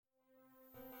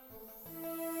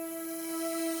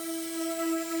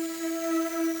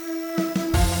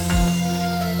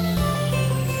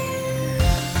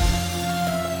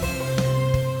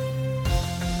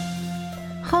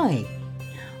Hi,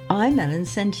 I'm Ellen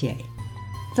Sentier,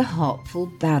 the Heartful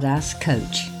Badass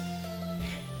Coach.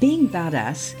 Being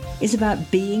badass is about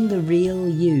being the real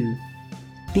you,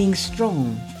 being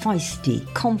strong, feisty,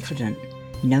 confident,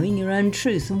 knowing your own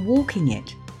truth and walking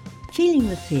it, feeling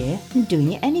the fear and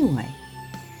doing it anyway,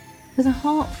 with a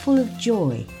heart full of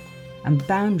joy and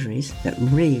boundaries that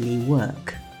really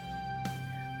work.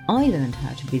 I learned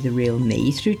how to be the real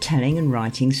me through telling and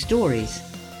writing stories,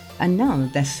 and now I'm a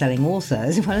best-selling author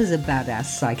as well as a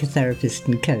badass psychotherapist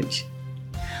and coach.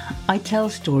 I tell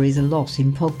stories a lot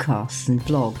in podcasts and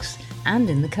blogs and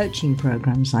in the coaching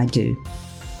programs I do.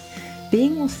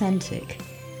 Being authentic,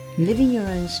 living your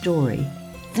own story,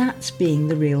 that's being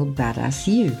the real badass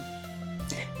you.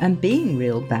 And being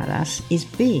real badass is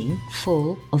being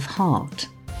full of heart,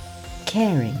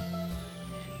 caring.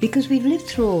 Because we've lived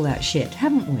through all that shit,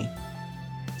 haven't we?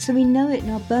 So we know it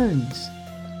in our bones,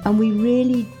 and we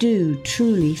really do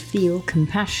truly feel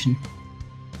compassion.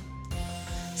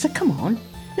 So come on,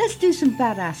 let's do some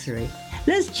badassery.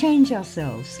 Let's change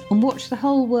ourselves and watch the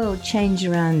whole world change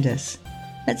around us.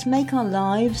 Let's make our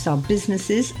lives, our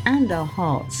businesses, and our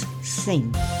hearts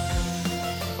sing.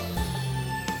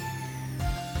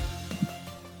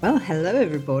 Well, hello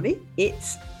everybody.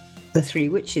 It's the Three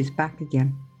Witches back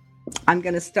again. I'm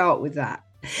going to start with that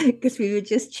because we were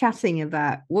just chatting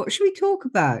about what should we talk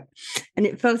about, and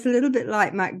it felt a little bit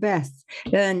like Macbeth.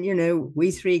 And we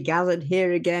three gathered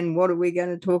here again. What are we going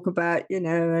to talk about?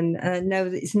 And no,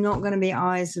 it's not going to be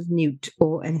Eyes of Newt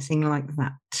or anything like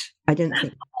that. I don't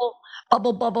think.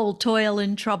 Bubble, bubble, toil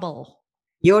and trouble.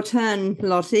 Your turn,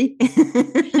 Lottie.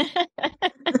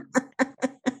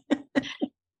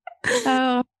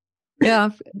 Yeah,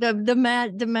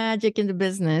 the magic in the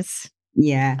business.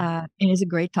 Yeah, it is a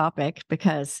great topic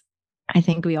because I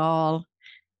think we all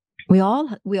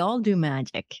do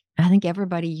magic. I think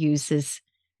everybody uses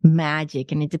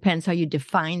magic, and it depends how you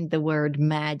define the word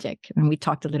magic. And we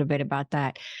talked a little bit about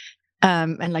that.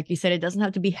 And like you said, it doesn't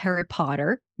have to be Harry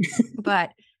Potter,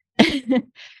 but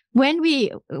when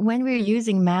we're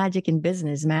using magic in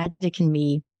business, magic can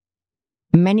be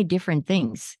many different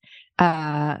things.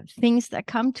 Things that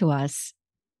come to us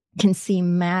can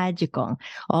seem magical.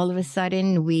 All of a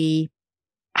sudden we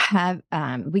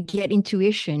get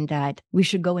intuition that we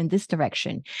should go in this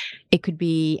direction. It could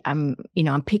be, I'm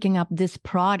picking up this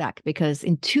product because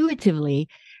intuitively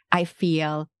I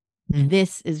feel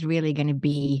this is really going to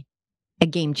be a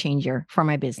game changer for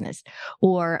my business,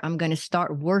 or I'm going to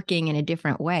start working in a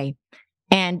different way.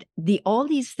 And all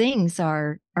these things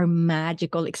are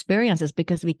magical experiences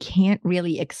because we can't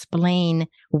really explain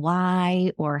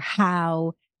why or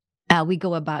how we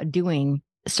go about doing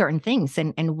certain things,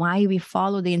 and why we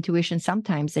follow the intuition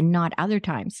sometimes and not other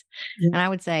times. Yeah. And I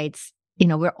would say it's,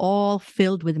 we're all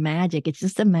filled with magic. It's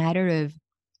just a matter of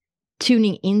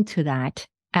tuning into that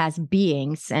as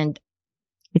beings. And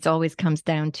it always comes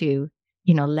down to,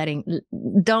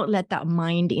 don't let that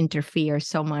mind interfere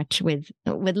so much with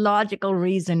logical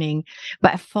reasoning,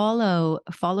 but follow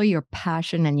your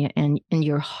passion and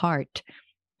your heart.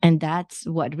 And that's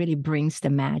what really brings the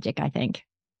magic, I think.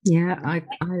 Yeah, I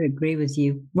agree with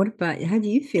you. What about, how do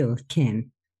you feel,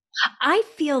 Kim? I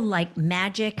feel like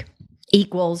magic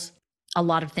equals a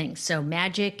lot of things. So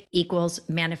magic equals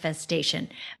manifestation.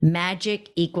 Magic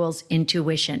equals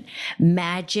intuition.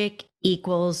 Magic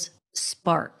equals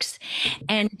sparks.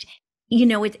 And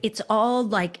it's all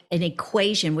like an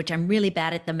equation, which I'm really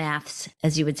bad at the maths,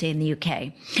 as you would say in the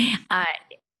UK.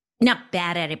 Not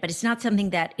bad at it, but it's not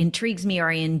something that intrigues me or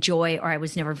I enjoy or I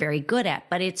was never very good at.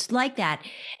 But it's like that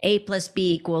A plus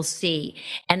B equals C.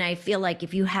 And I feel like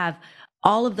if you have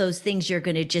all of those things, you're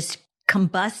going to just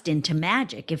combust into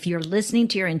magic if you're listening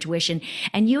to your intuition.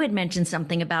 And you had mentioned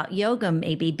something about yoga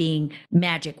maybe being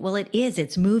magic. Well, it is.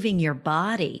 It's moving your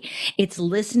body. It's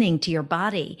listening to your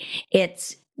body.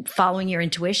 It's following your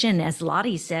intuition, as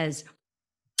Lottie says.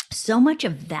 So much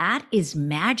of that is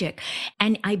magic.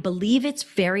 And I believe it's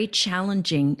very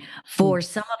challenging for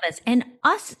some of us and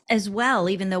us as well,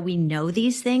 even though we know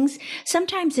these things.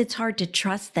 Sometimes it's hard to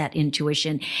trust that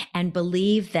intuition and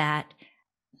believe that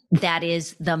that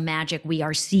is the magic we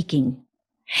are seeking.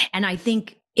 And I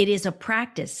think it is a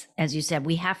practice. As you said,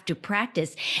 we have to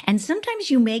practice. And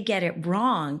sometimes you may get it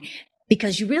wrong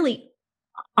because you really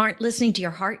aren't listening to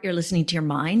your heart. You're listening to your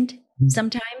mind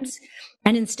sometimes.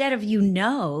 And instead of, that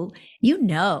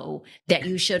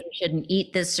you shouldn't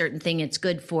eat this certain thing. It's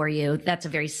good for you. That's a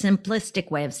very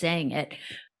simplistic way of saying it.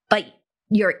 But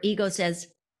your ego says,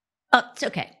 oh, it's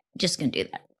okay. Just going to do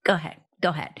that. Go ahead.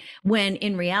 When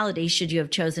in reality, should you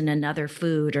have chosen another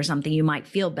food or something, you might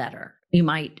feel better.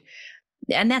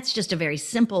 And that's just a very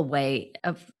simple way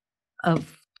of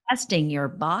testing your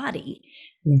body.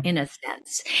 Yeah. In a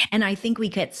sense. And I think we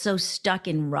get so stuck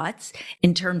in ruts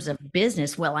in terms of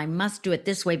business. Well, I must do it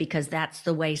this way because that's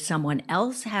the way someone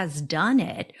else has done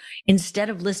it,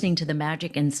 instead of listening to the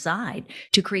magic inside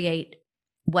to create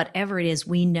whatever it is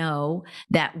we know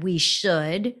that we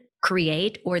should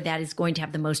create or that is going to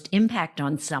have the most impact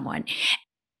on someone.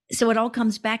 So it all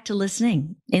comes back to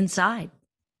listening inside.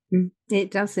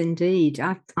 It does indeed.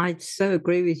 I so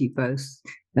agree with you both.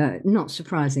 Not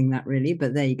surprising that really,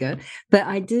 but there you go. But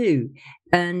I do.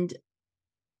 And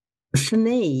for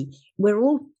me, we're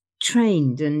all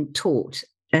trained and taught,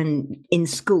 and in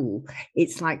school,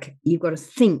 it's like you've got to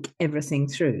think everything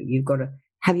through. You've got to,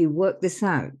 have you worked this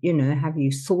out? Have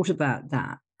you thought about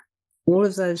that? All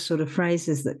of those sort of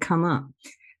phrases that come up.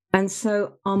 And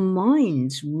so our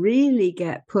minds really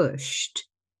get pushed.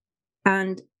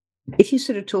 And if you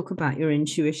sort of talk about your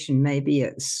intuition, maybe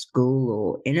at school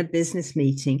or in a business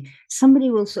meeting, somebody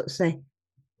will sort of say,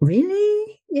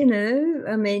 really?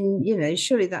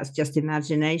 Surely that's just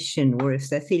imagination. Or if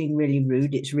they're feeling really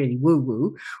rude, it's really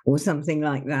woo-woo or something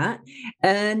like that.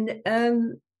 And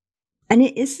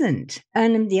it isn't.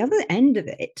 And the other end of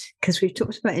it, because we've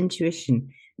talked about intuition,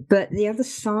 but the other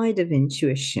side of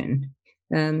intuition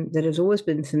that has always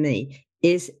been for me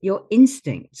is your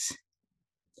instincts.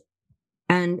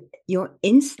 And your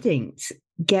instincts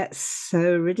get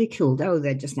so ridiculed. Oh,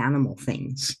 they're just animal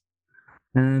things.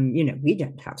 We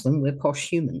don't have them. We're posh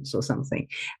humans or something.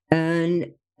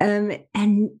 And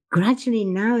gradually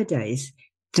nowadays,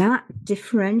 that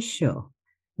differential,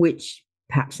 which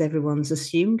perhaps everyone's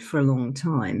assumed for a long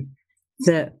time,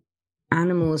 that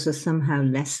animals are somehow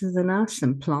lesser than us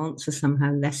and plants are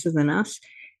somehow lesser than us,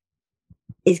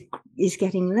 is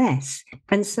getting less.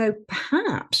 And so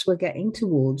perhaps we're getting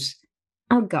towards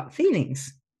our gut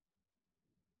feelings.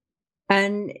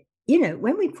 And,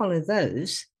 when we follow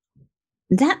those,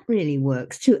 that really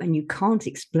works too. And you can't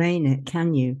explain it,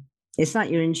 can you? It's like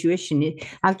your intuition.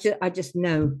 I just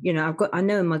know, I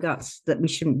know in my guts that we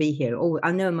shouldn't be here, or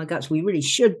I know in my guts we really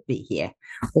should be here,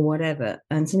 or whatever.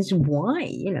 And so it's why,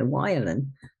 why,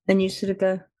 Ellen? And you sort of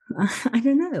go, I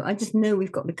don't know. I just know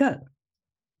we've got to go.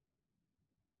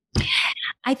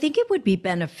 I think it would be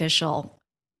beneficial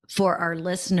for our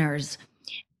listeners,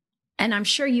 and I'm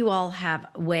sure you all have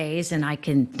ways, and I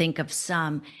can think of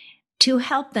some, to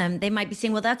help them. They might be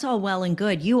saying, well, that's all well and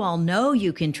good. You all know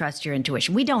you can trust your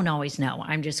intuition. We don't always know.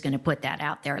 I'm just going to put that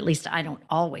out there. At least I don't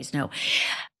always know.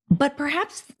 But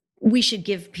perhaps we should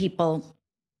give people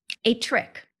a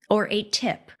trick or a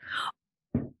tip.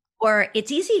 Or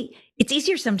it's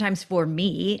easier sometimes for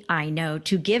me, I know,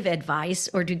 to give advice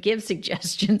or to give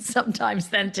suggestions sometimes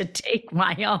than to take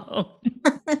my own.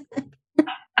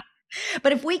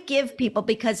 But if we give people,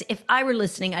 because if I were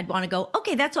listening, I'd want to go,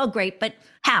 okay, that's all great, but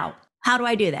how? How do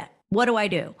I do that? What do I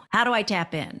do? How do I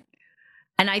tap in?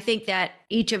 And I think that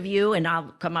each of you, and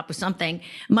I'll come up with something,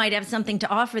 might have something to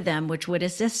offer them, which would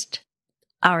assist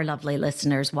our lovely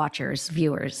listeners, watchers,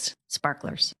 viewers,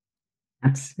 sparklers.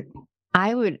 Absolutely.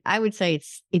 I would say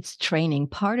it's training.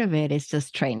 Part of it is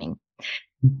just training.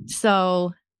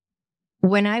 So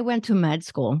when I went to med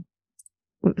school,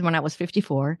 when I was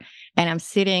 54, and I'm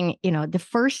sitting, the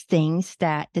first things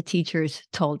that the teachers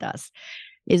told us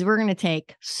is we're going to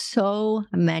take so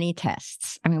many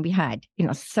tests. I mean, we had,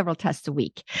 several tests a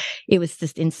week. It was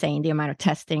just insane, the amount of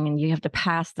testing, and you have to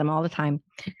pass them all the time.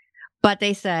 But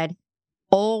they said,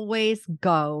 always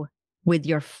go with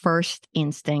your first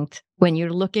instinct when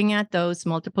you're looking at those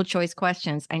multiple choice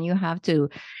questions, and you have to,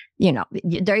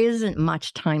 there isn't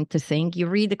much time to think. You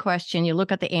read the question, you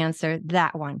look at the answer,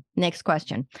 that one, next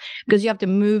question, because you have to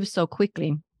move so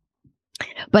quickly.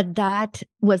 But that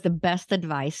was the best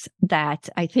advice that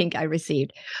I think I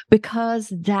received,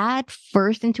 because that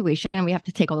first intuition, and we have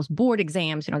to take all those board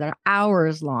exams, that are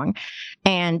hours long,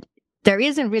 and there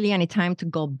isn't really any time to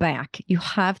go back. You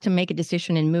have to make a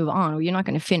decision and move on, or you're not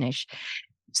going to finish.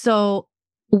 So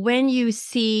when you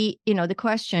see, the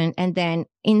question, and then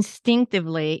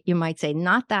instinctively you might say,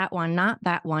 not that one, not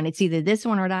that one. It's either this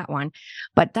one or that one.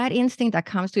 But that instinct that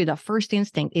comes to you, the first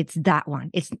instinct, it's that one.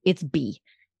 It's B.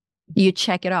 You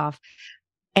check it off.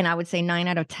 And I would say 9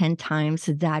 out of 10 times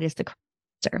that is the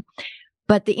answer.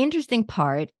 But the interesting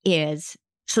part is,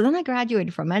 so then I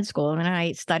graduated from med school and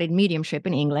I studied mediumship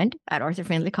in England at Arthur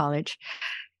Findlay College.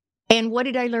 And what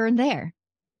did I learn there?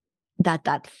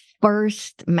 That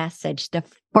first message, the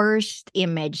first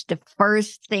image, the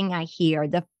first thing I hear,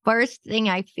 the first thing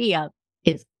I feel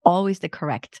is always the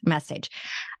correct message.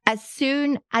 As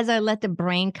soon as I let the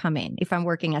brain come in, if I'm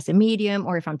working as a medium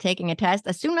or if I'm taking a test,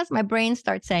 as soon as my brain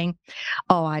starts saying,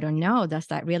 oh, I don't know, does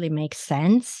that really make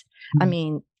sense? I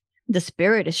mean, the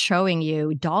spirit is showing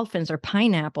you dolphins or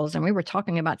pineapples, and we were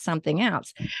talking about something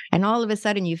else. And all of a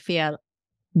sudden you feel,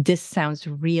 this sounds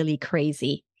really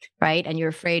crazy, right? And you're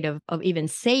afraid of even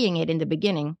saying it in the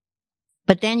beginning.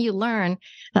 But then you learn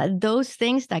that those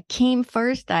things that came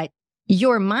first, that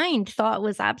your mind thought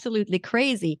was absolutely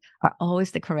crazy, are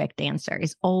always the correct answer,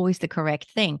 is always the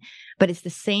correct thing. But it's the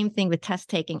same thing with test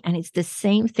taking, and it's the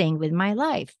same thing with my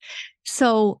life.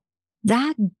 So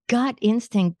that gut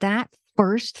instinct, that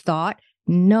first thought,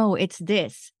 no, it's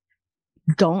this.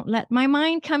 Don't let my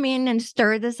mind come in and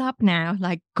stir this up now.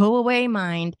 Like, go away,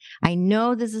 mind. I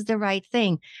know this is the right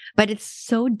thing. But it's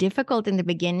so difficult in the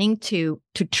beginning to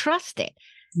trust it.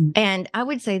 And I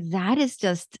would say that is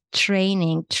just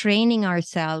training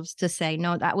ourselves to say,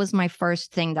 no, that was my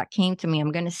first thing that came to me.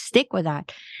 I'm going to stick with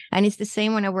that. And it's the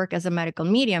same when I work as a medical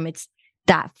medium. It's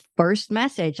that first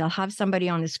message. I'll have somebody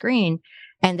on the screen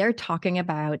and they're talking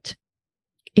about,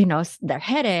 their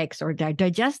headaches or their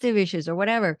digestive issues or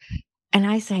whatever. And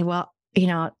I say, well,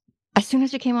 as soon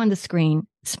as you came on the screen,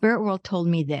 Spirit World told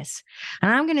me this,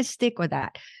 and I'm going to stick with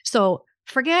that. So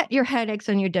forget your headaches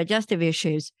and your digestive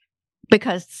issues,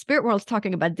 because Spirit World's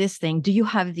talking about this thing. Do you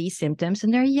have these symptoms?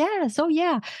 And they're, yes. Oh,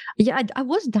 yeah. Yeah, I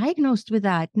was diagnosed with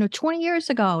that, 20 years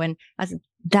ago. And I said,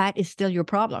 that is still your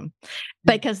problem,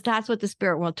 because that's what the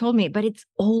Spirit World told me. But it's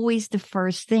always the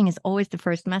first thing. It's always the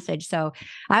first message. So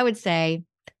I would say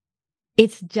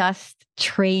it's just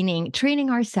training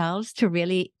ourselves to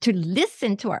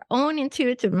listen to our own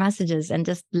intuitive messages, and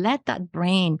just let that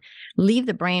brain, leave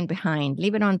the brain behind.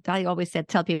 Leave it on, I always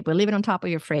tell people, leave it on top of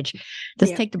your fridge.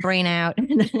 Just take the brain out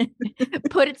and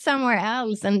put it somewhere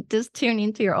else, and just tune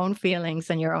into your own feelings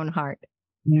and your own heart.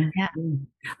 Yeah.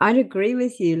 I'd agree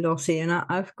with you, Lottie. And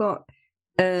I've got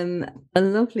a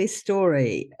lovely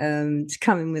story to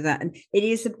come in with that. And it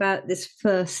is about this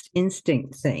first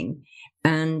instinct thing.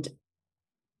 And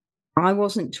I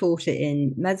wasn't taught it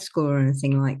in med school or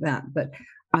anything like that, but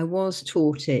I was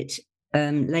taught it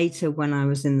later when I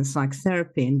was in the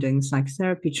psychotherapy and doing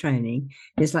psychotherapy training.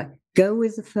 It's like, go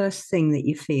with the first thing that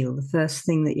you feel, the first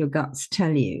thing that your guts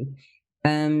tell you.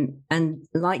 And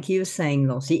like you were saying,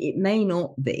 Lottie, it may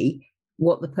not be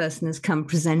what the person has come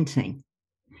presenting.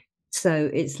 So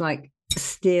it's like,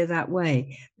 steer that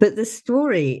way. But the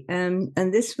story, and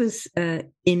this was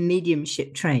in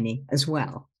mediumship training as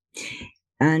well.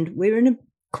 And we were in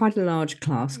quite a large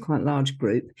class, quite a large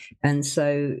group. And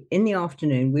so in the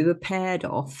afternoon, we were paired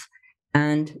off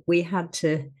and we had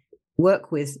to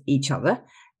work with each other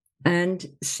and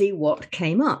see what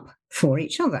came up for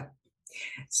each other.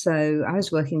 So I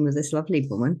was working with this lovely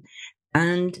woman,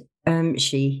 and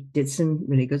she did some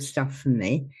really good stuff for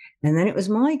me. And then it was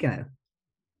my go.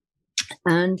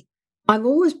 And I've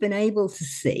always been able to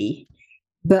see,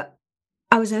 but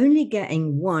I was only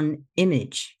getting one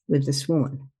image with this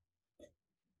woman,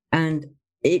 and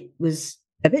it was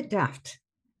a bit daft.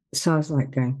 So I was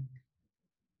like going,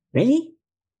 really?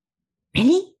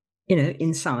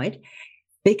 Inside,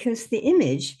 because the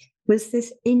image was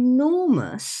this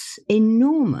enormous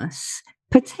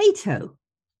potato.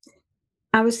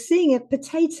 I was seeing a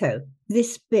potato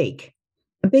this big,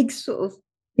 a big sort of,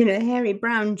 hairy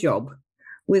brown job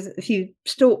with a few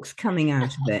stalks coming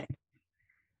out of it.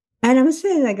 And I was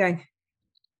sitting there going,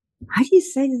 how do you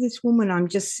say to this woman, I'm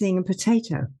just seeing a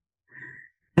potato?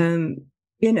 And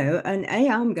A,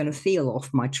 I'm going to feel off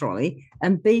my trolley,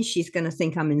 and B, she's going to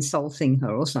think I'm insulting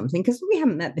her or something, because we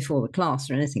haven't met before the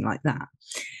class or anything like that.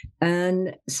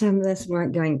 And so I'm just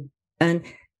like going, and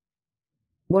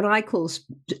what you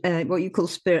call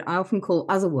spirit, I often call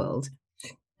otherworld.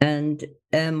 And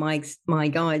my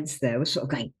guides there were sort of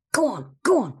going, go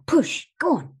on, push,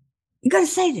 go on. You got to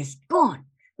say this, go on.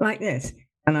 Like this.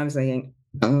 And I was thinking,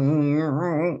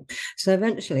 so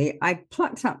eventually I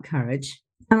plucked up courage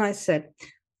and I said,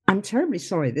 I'm terribly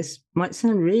sorry, this might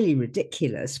sound really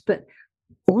ridiculous, but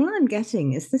all I'm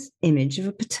getting is this image of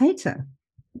a potato.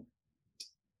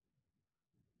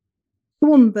 The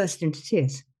woman burst into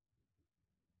tears.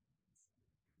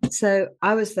 So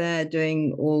I was there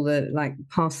doing all the,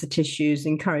 pass the tissues,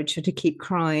 encourage her to keep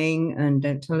crying and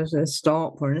don't tell her to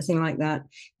stop or anything like that.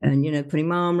 And, putting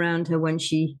my arm around her when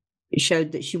she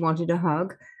showed that she wanted a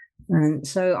hug. And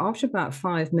so after about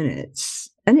 5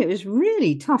 minutes, and it was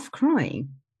really tough crying,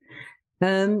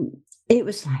 it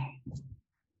was like,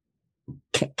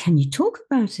 can you talk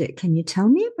about it? Can you tell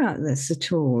me about this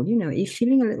at all? Are you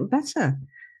feeling a little better?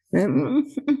 How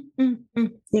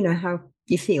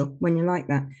you feel when you're like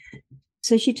that.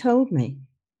 So she told me,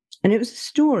 and it was a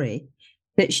story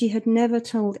that she had never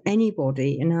told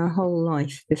anybody in her whole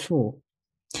life before.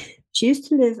 She used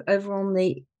to live over on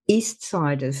the east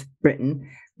side of Britain,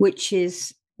 which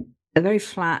is a very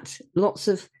flat, lots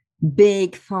of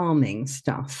big farming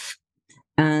stuff.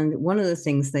 And one of the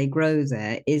things they grow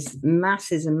there is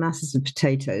masses and masses of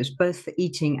potatoes, both for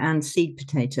eating and seed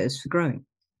potatoes for growing.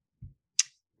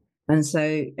 And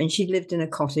she lived in a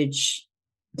cottage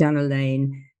down a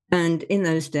lane. And in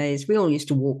those days, we all used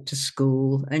to walk to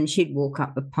school, and she'd walk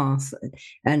up the path,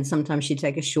 and sometimes she'd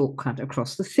take a shortcut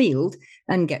across the field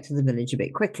and get to the village a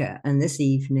bit quicker. And this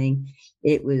evening,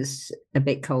 it was a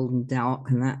bit cold and dark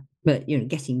and that, but,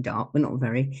 getting dark, but not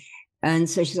very. And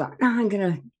so she's like, no, I'm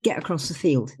going to get across the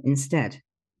field instead.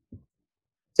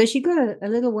 So she got a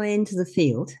little way into the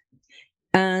field,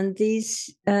 and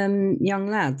these young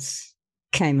lads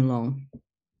came along,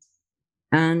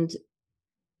 and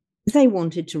they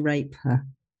wanted to rape her.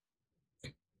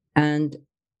 And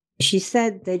she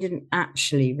said they didn't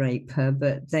actually rape her,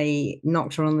 but they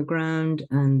knocked her on the ground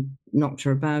and knocked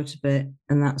her about a bit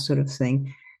and that sort of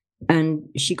thing. And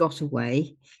she got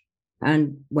away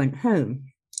and went home.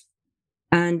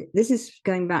 And this is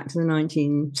going back to the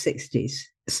 1960s.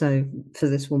 So for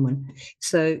this woman.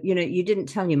 So, you didn't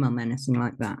tell your mum anything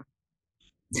like that.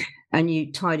 And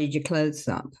you tidied your clothes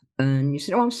up and you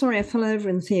said, oh, I'm sorry, I fell over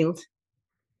in the field.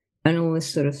 And all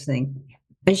this sort of thing.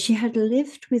 And she had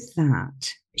lived with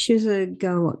that. She was a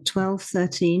girl, 12,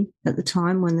 13 at the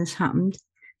time when this happened.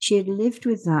 She had lived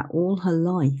with that all her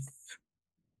life.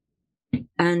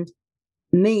 And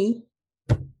me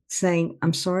saying,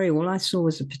 I'm sorry, all I saw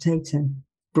was a potato,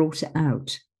 brought it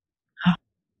out.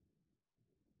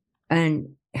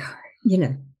 And,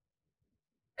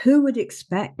 who would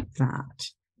expect that?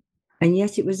 And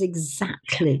yet it was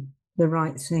exactly the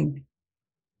right thing.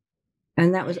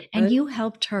 And that was. And you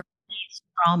helped her release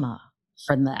trauma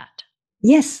from that.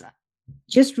 Yes.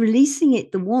 Just releasing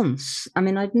it the once. I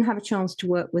mean, I didn't have a chance to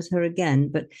work with her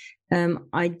again, but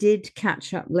I did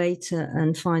catch up later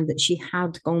and find that she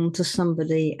had gone to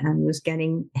somebody and was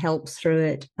getting help through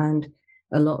it. And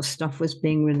a lot of stuff was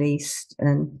being released,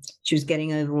 and she was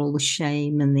getting over all the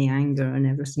shame and the anger and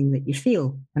everything that you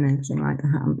feel when anything like that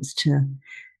happens to her.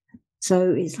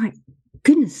 So it's like,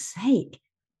 goodness sake,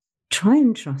 try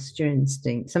and trust your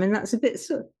instincts. I mean, that's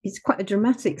it's quite a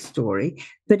dramatic story,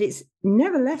 but it's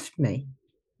never left me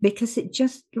because it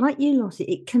just, like you, Lottie,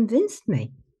 it convinced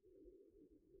me.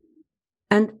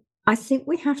 And I think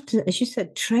we have to, as you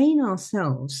said, train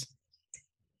ourselves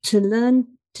to learn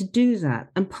to do that.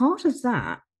 And part of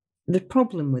that, the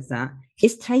problem with that,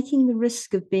 is taking the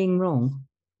risk of being wrong.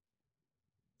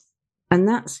 And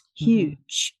that's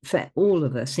huge for all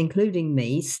of us, including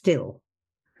me still.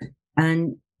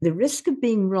 And the risk of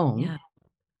being wrong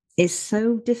is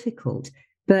so difficult,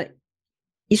 but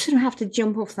you sort of have to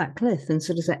jump off that cliff and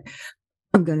sort of say,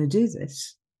 I'm going to do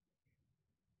this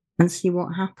and see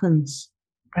what happens.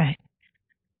 Right.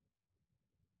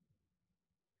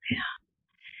 Yeah.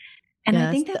 And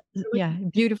I think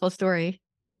that, beautiful story.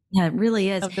 Yeah, it really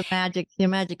is. Of the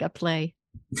magic of play.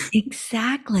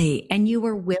 Exactly. And you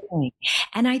were willing.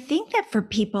 And I think that for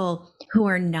people who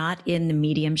are not in the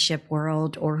mediumship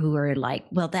world, or who are like,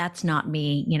 well, that's not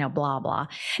me, blah, blah,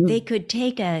 they could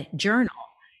take a journal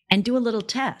and do a little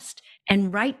test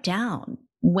and write down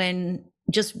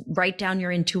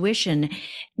your intuition.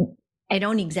 I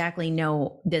don't exactly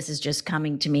know, this is just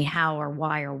coming to me how or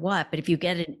why or what, but if you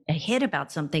get a hit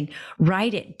about something,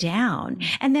 write it down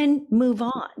and then move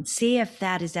on. See if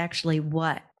that is actually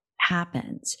what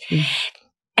happens.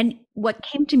 And what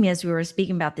came to me as we were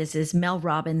speaking about this is Mel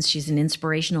Robbins. She's an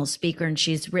inspirational speaker, and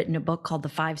she's written a book called The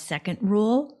 5-Second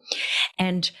Rule.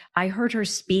 And I heard her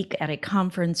speak at a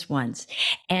conference once.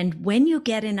 And when you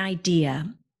get an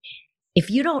idea, if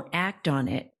you don't act on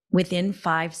it within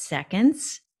 5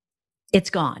 seconds, it's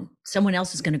gone. Someone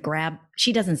else is going to grab,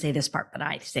 she doesn't say this part, but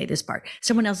I say this part.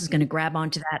 Someone else is going to grab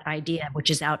onto that idea, which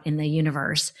is out in the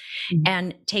universe,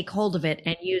 and take hold of it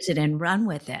and use it and run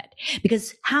with it.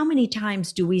 Because how many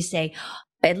times do we say,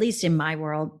 at least in my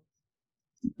world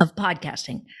of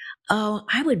podcasting, oh,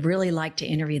 I would really like to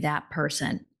interview that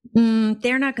person.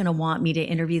 They're not going to want me to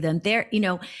interview them. They're,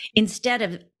 instead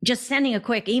of just sending a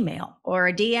quick email or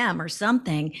a DM or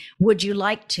something, would you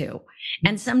like to?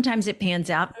 And sometimes it pans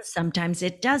out and sometimes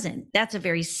it doesn't. That's a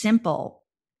very simple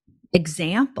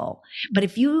example. But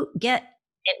if you get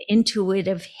an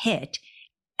intuitive hit,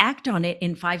 act on it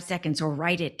in 5 seconds or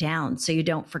write it down so you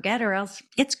don't forget, or else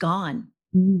it's gone.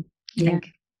 Yeah.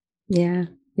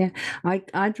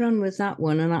 I'd run with that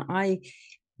one. And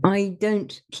I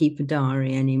don't keep a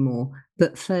diary anymore,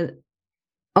 but for,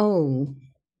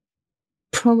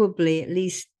 probably at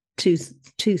least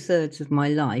two-thirds of my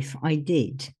life, I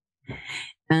did.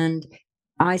 And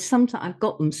I've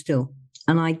got them still,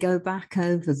 and I go back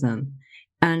over them.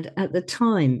 And at the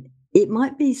time, it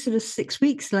might be sort of 6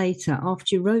 weeks later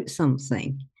after you wrote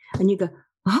something, and you go,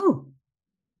 oh,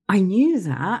 I knew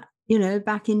that,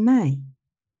 back in May,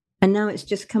 and now it's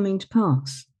just coming to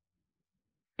pass.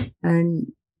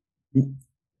 And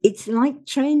it's like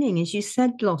training, as you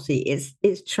said, Lottie.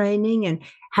 It's training, and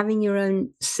having your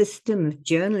own system of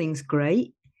journaling's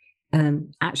great.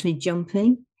 Actually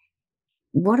jumping.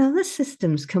 What other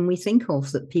systems can we think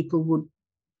of that people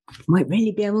might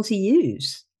really be able to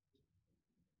use?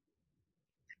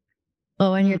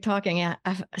 Well, when you're talking, a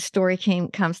story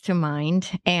comes to mind,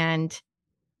 and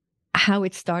how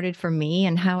it started for me,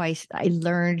 and how I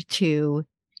learned to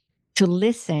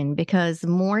listen, because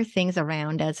more things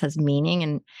around us has meaning,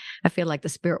 and I feel like the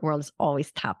spirit world is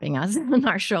always tapping us on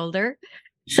our shoulder,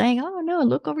 saying, "Oh no,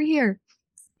 look over here."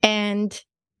 And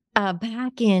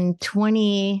back in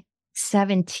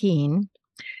 2017,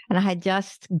 and I had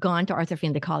just gone to Arthur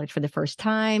Findlay College for the first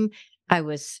time. I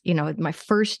was, my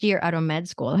first year out of med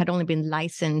school. I had only been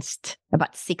licensed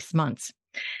about 6 months.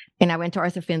 And I went to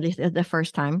Arthur Findlay the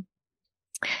first time.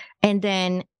 And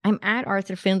then I'm at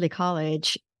Arthur Findlay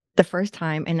College the first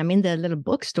time, and I'm in the little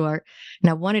bookstore, and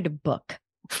I wanted a book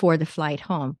for the flight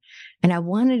home. And I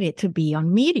wanted it to be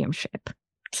on mediumship.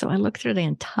 So I looked through the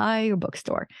entire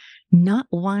bookstore. Not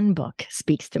one book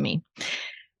speaks to me.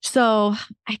 So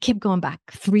I kept going back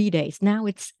 3 days. Now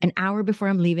it's an hour before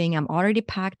I'm leaving. I'm already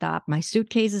packed up. My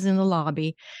suitcase is in the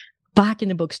lobby, back in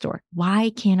the bookstore.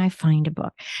 Why can't I find a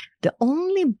book? The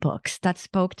only books that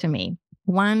spoke to me,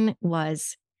 one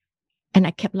was, and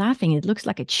I kept laughing, it looks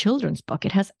like a children's book.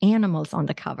 It has animals on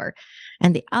the cover.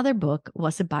 And the other book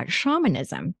was about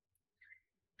shamanism.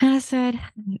 And I said,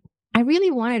 I really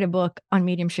wanted a book on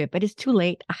mediumship, but it's too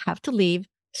late. I have to leave.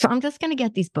 So I'm just going to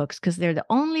get these books because they're the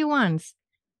only ones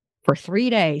for 3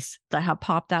 days that have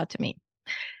popped out to me.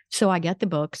 So I get the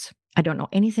books. I don't know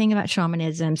anything about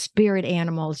shamanism, spirit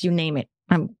animals, you name it.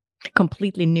 I'm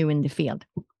completely new in the field.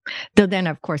 Though then,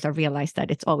 of course, I realized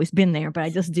that it's always been there, but I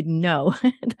just didn't know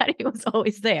that it was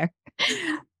always there.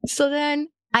 So then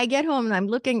I get home and I'm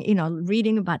looking,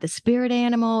 reading about the spirit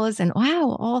animals, and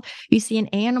wow, you see an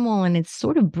animal and it's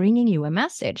sort of bringing you a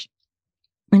message.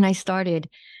 And I started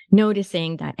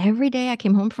noticing that every day I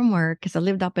came home from work, because I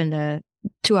lived up in the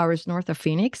 2 hours north of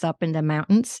Phoenix, up in the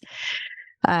mountains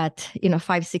at,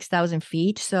 5,000-6,000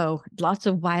 feet. So lots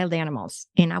of wild animals.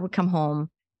 And I would come home,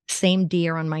 same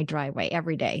deer on my driveway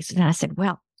every day. So then I said,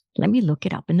 well, let me look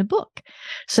it up in the book.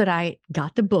 So I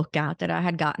got the book out that I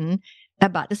had gotten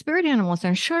about the spirit animals.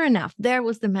 And sure enough, there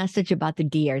was the message about the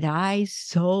deer that I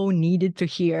so needed to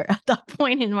hear at that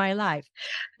point in my life.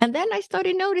 And then I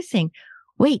started noticing,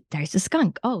 wait, there's a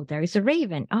skunk. Oh, there's a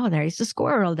raven. Oh, there's a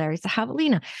squirrel. There's a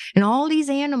javelina. And all these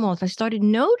animals, I started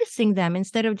noticing them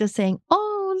instead of just saying,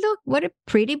 oh, look, what a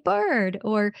pretty bird.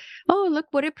 Or, oh, look,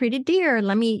 what a pretty deer.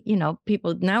 Let me,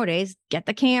 people nowadays get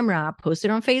the camera, post it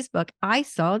on Facebook. I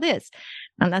saw this.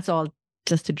 And that's all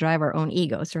just to drive our own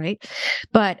egos, right?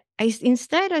 But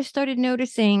instead, I started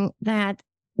noticing that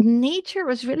nature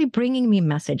was really bringing me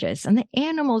messages, and the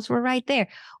animals were right there.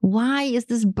 Why is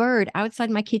this bird outside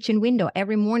my kitchen window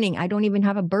every morning? I don't even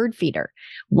have a bird feeder.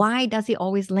 Why does he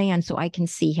always land so I can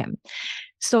see him?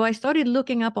 So I started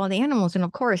looking up all the animals, and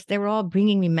of course, they were all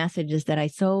bringing me messages that I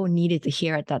so needed to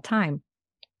hear at that time.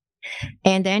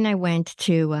 And then I went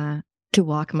to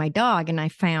walk my dog, and I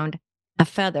found a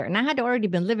feather. And I had already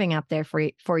been living up there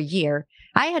for a year.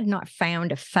 I had not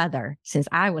found a feather since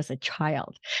I was a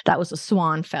child. That was a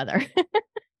swan feather.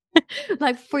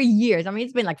 Like for years. I mean,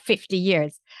 it's been like 50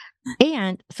 years.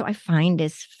 And so I find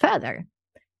this feather,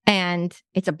 and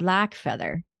it's a black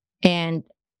feather. And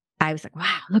I was like,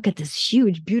 wow, look at this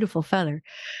huge, beautiful feather.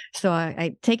 So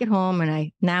I take it home,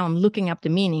 and now I'm looking up the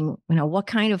meaning, what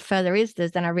kind of feather is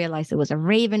this? Then I realized it was a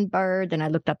raven bird. Then I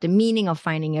looked up the meaning of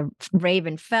finding a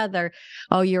raven feather.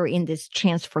 Oh, you're in this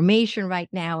transformation right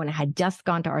now. And I had just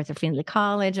gone to Arthur Findlay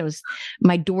College.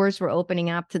 My doors were opening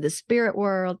up to the spirit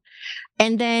world.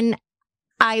 And then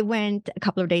I went a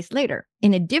couple of days later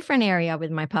in a different area with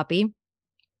my puppy.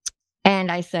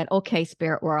 And I said, okay,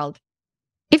 spirit world,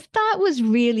 if that was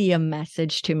really a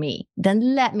message to me,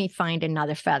 then let me find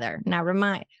another feather. Now,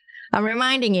 I'm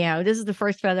reminding you, this is the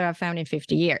first feather I've found in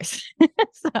 50 years.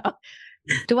 So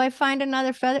do I find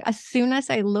another feather? As soon as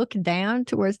I look down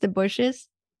towards the bushes,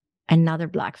 another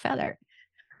black feather.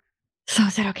 So I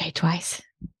said, okay, twice.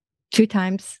 2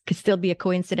 times could still be a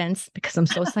coincidence because I'm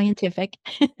so scientific.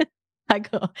 I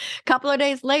go a couple of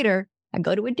days later, I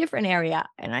go to a different area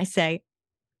and I say,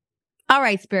 all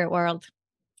right, spirit world,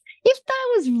 if that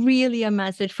was really a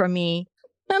message for me,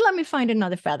 then let me find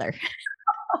another feather.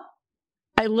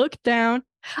 I look down,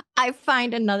 I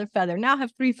find another feather. Now I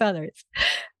have 3 feathers.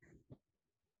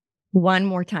 one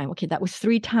more time. Okay, that was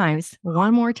 3 times.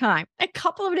 One more time. A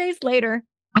couple of days later,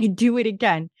 I do it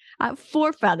again.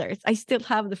 4 feathers. I still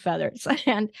have the feathers.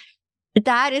 And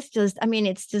that is just, I mean,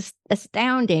 it's just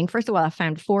astounding. First of all, I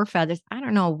found 4 feathers. I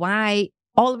don't know why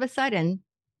all of a sudden,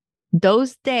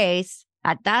 those days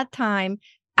at that time,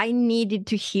 I needed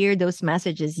to hear those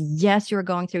messages. Yes, you're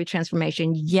going through a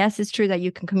transformation. Yes, it's true that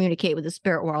you can communicate with the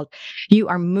spirit world. You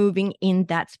are moving in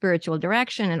that spiritual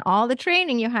direction, and all the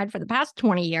training you had for the past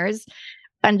 20 years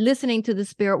and listening to the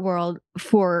spirit world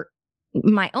for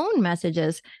my own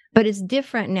messages. But it's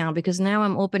different now because now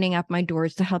I'm opening up my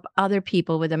doors to help other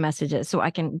people with the messages so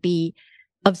I can be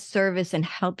of service and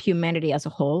help humanity as a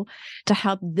whole, to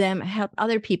help them help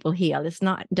other people heal. It's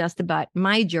not just about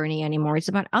my journey anymore. It's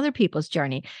about other people's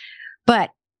journey. But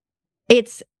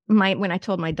it's when I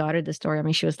told my daughter the story, I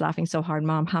mean, she was laughing so hard.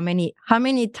 Mom, how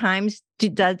many times do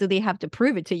they have to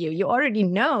prove it to you? You already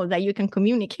know that you can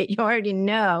communicate. You already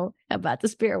know about the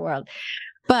spirit world.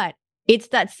 But it's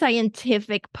that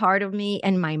scientific part of me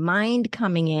and my mind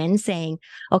coming in saying,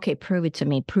 okay, prove it to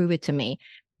me, prove it to me.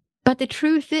 But the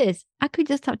truth is, I could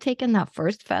just have taken that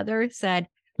first feather,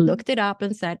 looked it up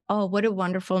and said, oh, what a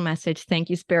wonderful message. Thank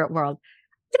you, spirit world.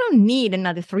 I don't need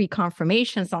another 3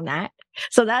 confirmations on that.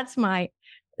 So that's my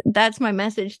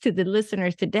message to the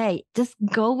listeners today. Just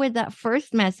go with that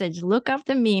first message, look up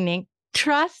the meaning,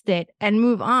 trust it, and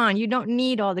move on. You don't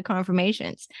need all the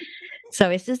confirmations.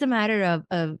 So it's just a matter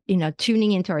of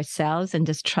tuning into ourselves and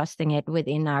just trusting it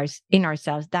in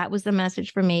ourselves. That was the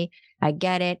message for me. I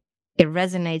get it. It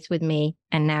resonates with me.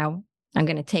 And now I'm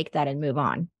going to take that and move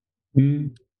on.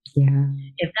 Yeah.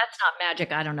 If that's not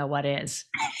magic, I don't know what is.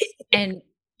 And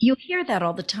you hear that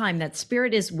all the time, that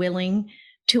spirit is willing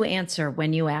to answer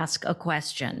when you ask a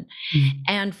question.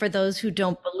 And for those who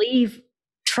don't believe,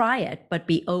 try it, but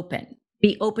be open.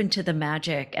 Be open to the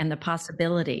magic and the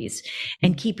possibilities,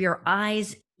 and keep your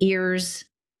eyes, ears,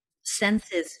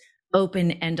 senses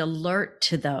open and alert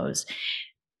to those,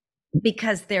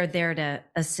 because they're there to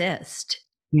assist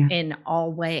in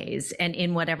all ways and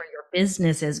in whatever your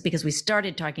business is. Because we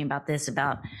started talking about this,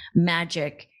 about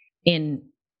magic in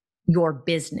your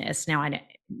business. Now,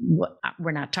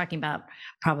 we're not talking about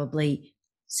probably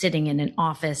sitting in an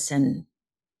office and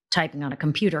typing on a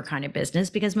computer kind of business,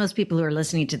 because most people who are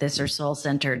listening to this are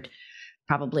soul-centered,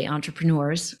 probably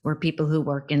entrepreneurs or people who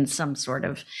work in some sort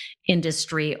of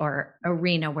industry or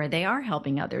arena where they are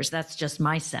helping others. That's just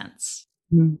my sense.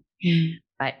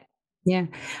 But yeah,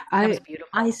 that was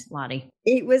beautiful, Lottie.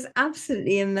 It was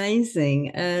absolutely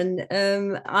amazing. And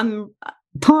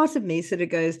part of me sort of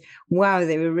goes, wow,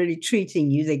 they were really treating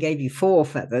you. They gave you 4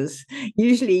 feathers.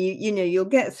 Usually, you'll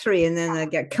get 3 and then they'll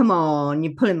get, come on,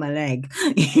 you're pulling my leg.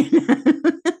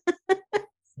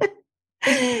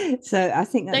 So I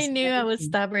think that's... They knew I was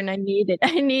stubborn. I needed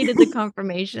the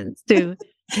confirmations to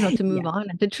move on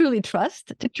and to truly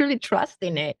trust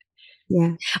in it.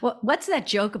 Yeah. Well, what's that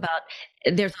joke about?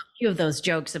 There's a few of those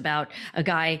jokes about a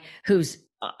guy who's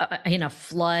in a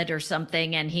flood or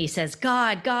something, and he says,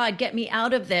 God, get me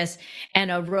out of this. And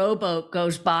a rowboat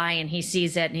goes by and he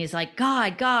sees it and he's like,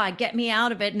 God, get me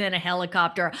out of it. And then a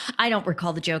helicopter. I don't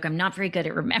recall the joke. I'm not very good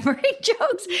at remembering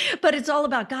jokes, but it's all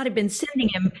about God had been sending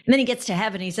him. And then he gets to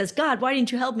heaven. He says, God, why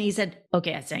didn't you help me? He said,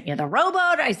 okay, I sent you the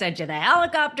rowboat. I sent you the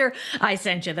helicopter. I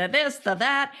sent you the this, the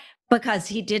that. Because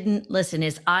he didn't listen.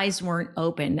 His eyes weren't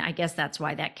open. I guess that's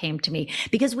why that came to me.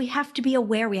 Because we have to be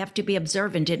aware. We have to be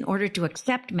observant in order to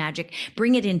accept magic,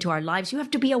 bring it into our lives. You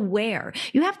have to be aware.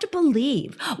 You have to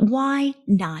believe. Why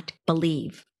not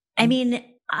believe? I mean,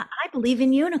 I believe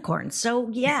in unicorns. So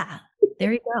yeah,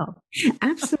 there you go.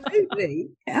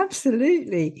 Absolutely.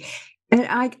 Absolutely. And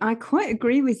I quite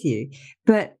agree with you.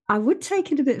 But I would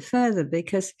take it a bit further,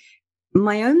 because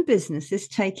my own business is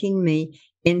taking me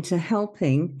into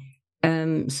helping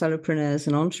solopreneurs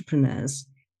and entrepreneurs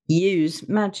use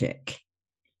magic,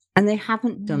 and they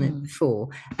haven't done it before,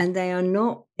 and they are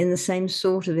not in the same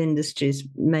sort of industries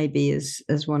maybe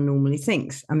as one normally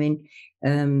thinks. I mean,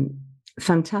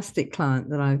 fantastic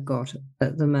client that I've got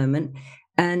at the moment,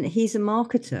 and he's a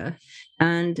marketer,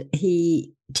 and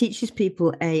he teaches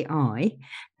people AI,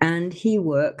 and he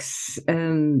works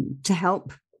to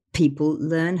help people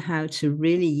learn how to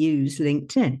really use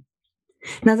LinkedIn.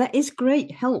 Now, that is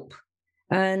great help.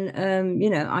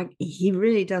 And, he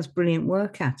really does brilliant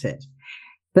work at it.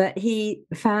 But he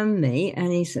found me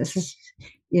and he says,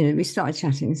 we started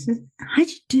chatting. He says, how do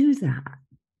you do that?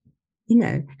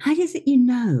 How does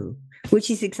it, which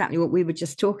is exactly what we were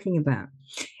just talking about.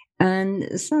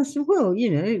 And so I said, well,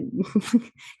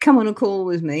 come on a call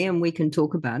with me and we can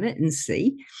talk about it and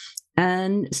see.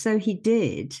 And so he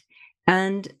did.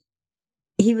 And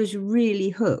he was really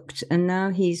hooked, and now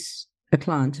he's a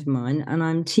client of mine, and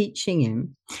I'm teaching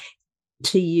him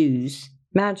to use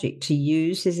magic, to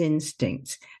use his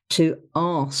instincts, to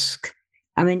ask.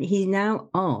 I mean, he now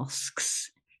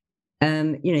asks.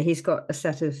 He's got a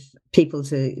set of people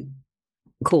to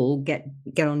call, get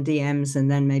on DMs, and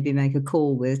then maybe make a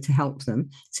call with to help them,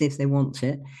 see if they want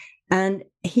it. And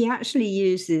he actually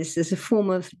uses as a form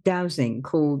of dowsing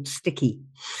called sticky.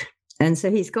 And so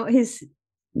he's got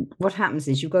what happens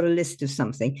is you've got a list of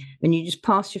something and you just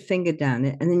pass your finger down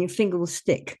it, and then your finger will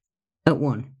stick at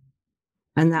one.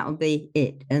 And that'll be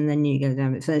it. And then you go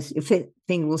down it. So your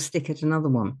finger will stick at another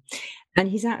one. And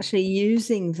he's actually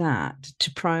using that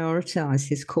to prioritize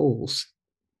his calls.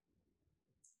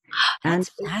 And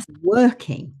it's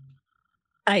working.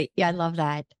 I love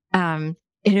that.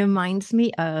 It reminds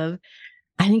me of,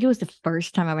 I think it was the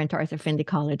first time I went to Arthur Findlay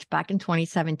College back in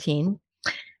 2017.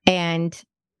 And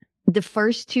the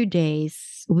first 2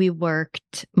 days we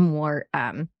worked more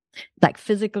like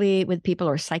physically with people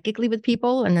or psychically with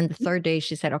people. And then the third day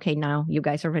she said, okay, now you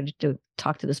guys are ready to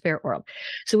talk to the spirit world.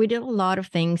 So we did a lot of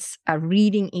things,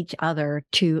 reading each other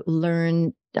to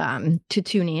learn to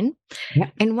tune in. Yeah.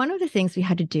 And one of the things we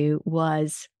had to do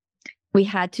was we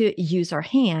had to use our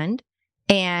hand,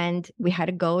 and we had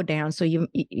to go down. So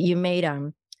you made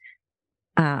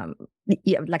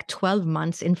like 12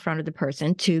 months in front of the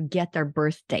person to get their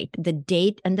birth date, the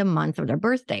date and the month of their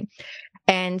birthday.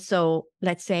 And so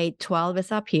let's say 12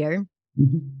 is up here,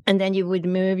 and then you would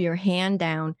move your hand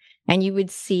down, and you would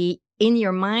see in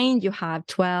your mind you have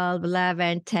 12,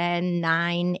 11, 10,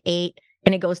 9, 8,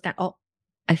 and it goes down. Oh,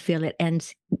 I feel it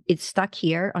ends. It's stuck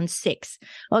here on 6.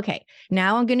 Okay,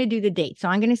 now I'm going to do the date. So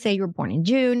I'm going to say you were born in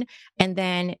June, and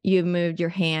then you moved your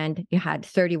hand. You had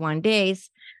 31 days,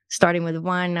 starting with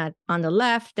 1 on the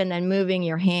left, and then moving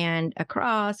your hand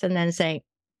across, and then say,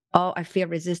 oh, I feel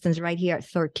resistance right here at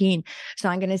 13. So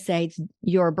I'm going to say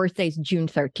your birthday is June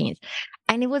 13th.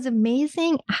 And it was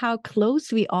amazing how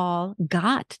close we all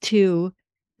got to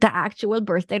the actual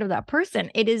birth date of that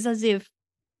person. It is as if,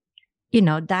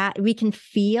 that we can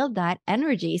feel that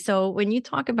energy. So when you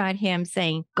talk about him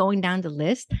saying going down the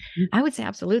list, I would say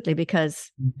absolutely,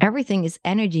 because everything is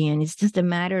energy, and it's just a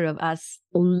matter of us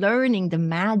learning the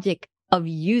magic of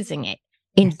using it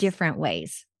in different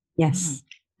ways. Yes.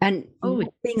 And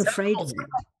being afraid of it.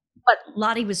 What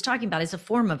Lottie was talking about is a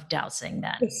form of dowsing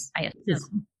then, Yes. I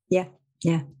assume. Yeah.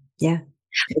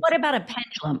 What about a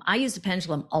pendulum? I use a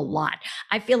pendulum a lot.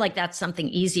 I feel like that's something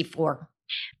easy for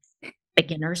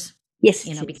beginners. Yes.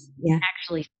 Because you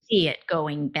actually see it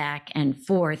going back and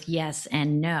forth, yes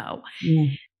and no. Yeah.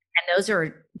 And those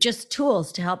are just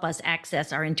tools to help us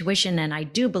access our intuition. And I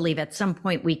do believe at some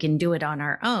point we can do it on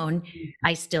our own.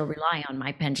 I still rely on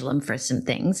my pendulum for some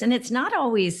things. And it's not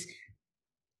always,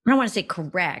 I don't want to say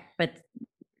correct, but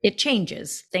it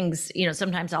changes things.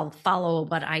 Sometimes I'll follow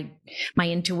what my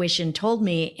intuition told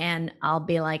me, and I'll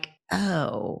be like,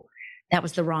 oh, that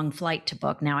was the wrong flight to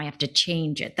book. Now I have to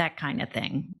change it, that kind of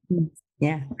thing.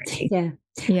 Yeah.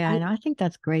 And I think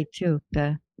that's great too.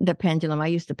 The pendulum. I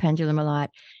use the pendulum a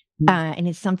lot. And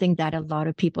it's something that a lot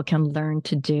of people can learn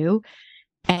to do.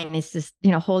 And it's just,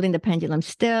 holding the pendulum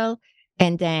still.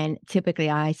 And then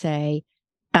typically I say,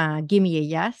 give me a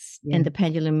yes. And the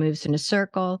pendulum moves in a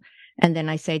circle. And then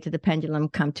I say to the pendulum,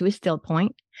 come to a still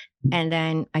point. And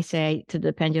then I say to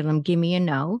the pendulum, give me a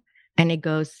no. And it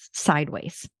goes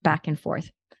sideways, back and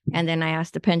forth. And then I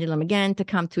ask the pendulum again to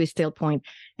come to a still point.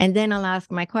 And then I'll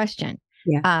ask my question.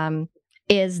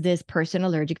 Is this person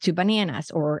allergic to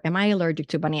bananas, or am I allergic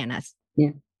to bananas? Yeah.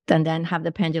 And then have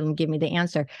the pendulum give me the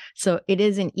answer. So it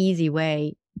is an easy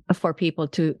way for people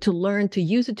to learn to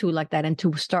use a tool like that and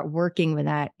to start working with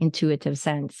that intuitive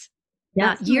sense.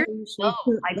 Yeah. That's how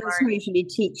I usually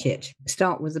teach it.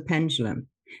 Start with the pendulum,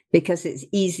 because it's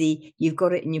easy. You've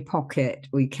got it in your pocket,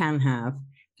 or you can have,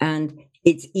 and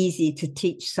it's easy to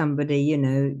teach somebody,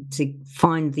 to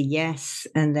find the yes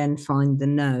and then find the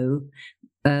no,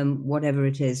 whatever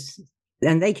it is.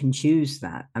 And they can choose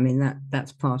that. I mean,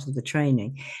 that's part of the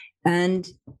training. And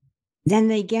then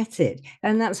they get it.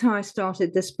 And that's how I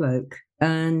started this bloke.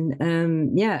 And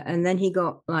and then he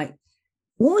got like,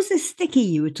 what was this sticky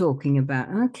you were talking about?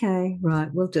 Okay, right,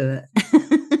 we'll do it.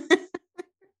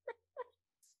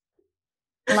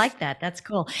 I like that. That's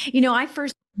cool. I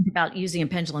first learned about using a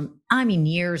pendulum,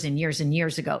 years and years and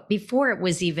years ago, before it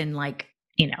was even like,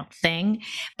 thing.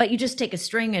 But you just take a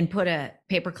string and put a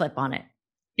paper clip on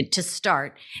it to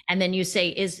start. And then you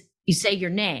say your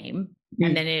name,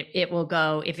 and then it will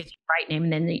go, if it's your right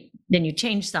name, and then you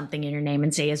change something in your name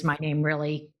and say, is my name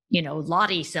really,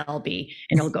 Lottie Selby,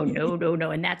 and it'll go, no, no,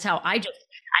 no. And that's how I don't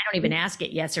even ask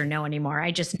it yes or no anymore.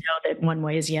 I just know that one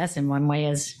way is yes and one way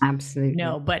is absolutely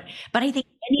no. But I think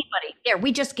anybody there,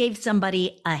 we just gave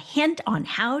somebody a hint on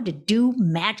how to do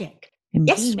magic and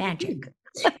be magic.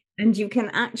 And you can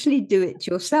actually do it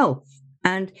yourself.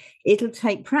 And it'll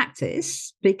take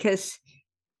practice, because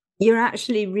you're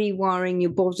actually rewiring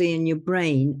your body and your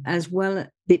brain as well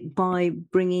by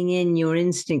bringing in your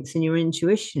instincts and your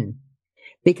intuition,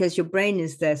 because your brain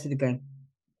is there sort of going,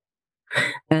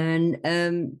 and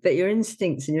but your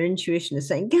instincts and your intuition are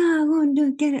saying, go on,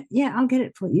 do get it. Yeah, I'll get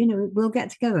it for you. We'll get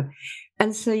together.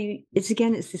 And so it's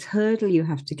this hurdle you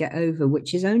have to get over,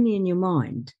 which is only in your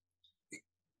mind,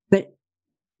 but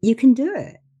you can do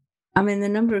it. I mean, the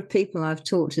number of people I've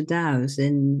taught to DAOs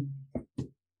in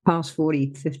past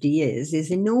 40, 50 years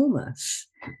is enormous.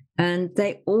 And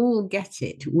they all get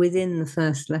it within the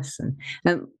first lesson.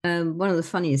 One of the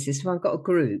funniest is, if I've got a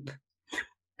group,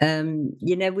 we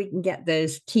can get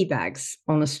those tea bags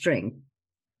on a string.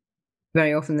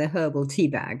 Very often they're herbal tea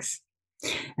bags,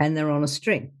 and they're on a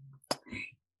string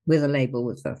with a label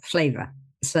with a flavor.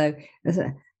 So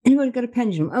anybody got a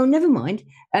pendulum? Oh, never mind.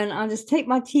 And I'll just take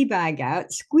my tea bag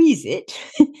out, squeeze it,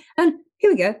 and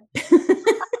here we go.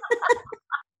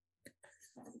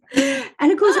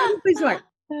 And of course, everybody's like,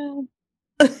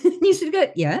 you sort of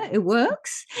go, yeah, it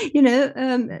works.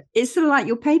 It's sort of like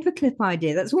your paperclip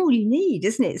idea. That's all you need,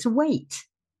 isn't it? It's a weight.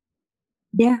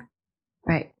 Yeah.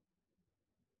 Right.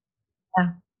 Yeah.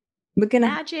 We're gonna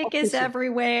magic is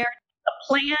everywhere. The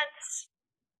plants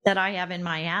that I have in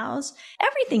my house,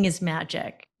 everything is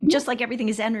magic, just like everything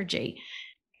is energy.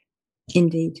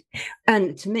 Indeed.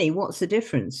 And to me, what's the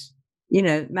difference?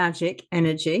 Magic,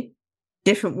 energy,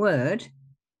 different word,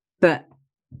 but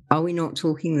are we not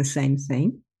talking the same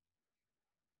thing?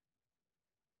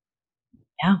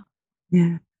 Yeah.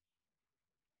 Yeah.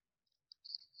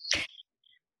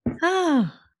 Oh,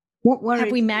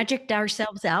 have we magicked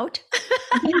ourselves out?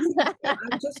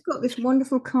 I've just got this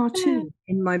wonderful cartoon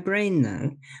in my brain,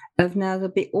 though, of now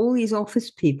there'll be all these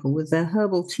office people with their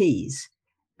herbal teas,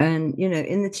 and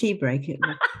in the tea break,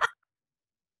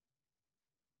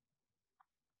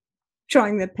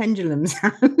 trying their pendulums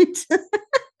out.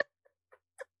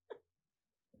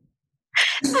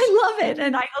 I love it,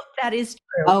 and I hope that is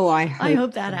true. Oh, I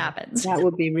hope that happens. That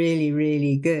would be really,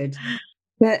 really good.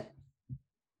 But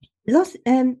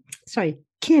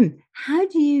Kim, how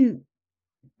do you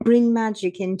bring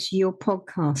magic into your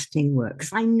podcasting work?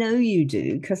 Because I know you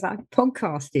do, because I've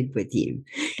podcasted with you.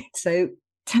 So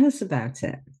tell us about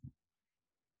it.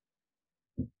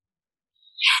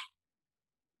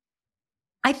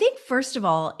 I think, first of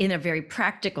all, in a very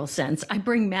practical sense, I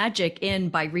bring magic in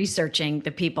by researching the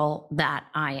people that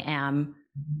I am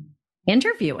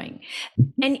interviewing.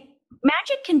 And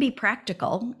magic can be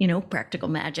practical, practical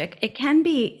magic. It can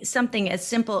be something as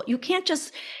simple. You can't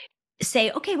just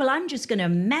say, okay, well, I'm just going to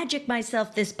magic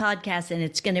myself this podcast and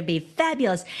it's going to be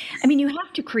fabulous. I mean, you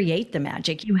have to create the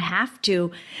magic. You have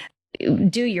to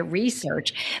do your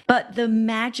research, but the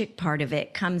magic part of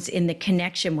it comes in the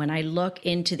connection when I look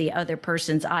into the other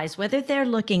person's eyes, whether they're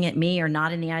looking at me or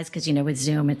not in the eyes, because with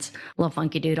Zoom it's a little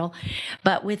funky doodle.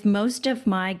 But with most of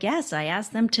my guests, I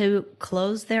ask them to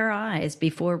close their eyes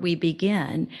before we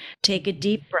begin, take a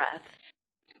deep breath,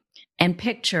 and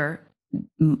picture.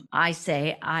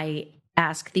 I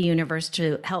ask the universe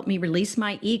to help me release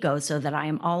my ego so that I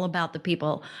am all about the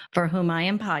people for whom I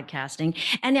am podcasting.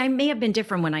 And I may have been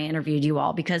different when I interviewed you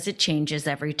all, because it changes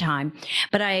every time.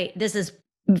 But this is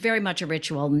very much a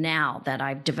ritual now that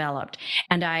I've developed.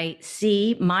 And I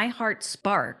see my heart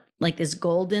spark, like this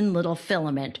golden little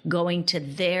filament, going to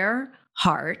their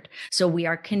heart. So we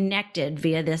are connected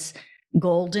via this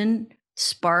golden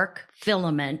spark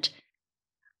filament.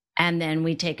 And then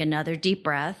we take another deep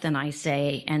breath and I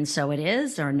say, and so it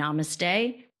is, or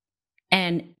namaste.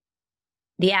 And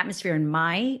the atmosphere in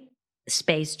my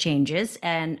space changes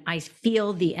and I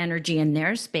feel the energy in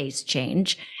their space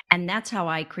change. And that's how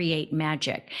I create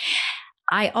magic.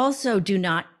 I also do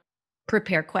not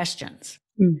prepare questions.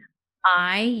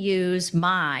 I use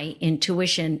my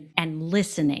intuition and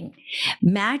listening.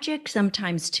 Magic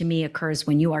sometimes to me occurs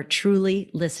when you are truly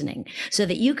listening, so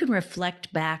that you can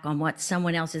reflect back on what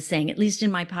someone else is saying, at least in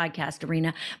my podcast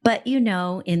arena. But in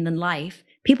the life,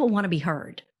 people want to be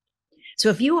heard. So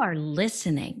if you are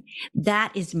listening,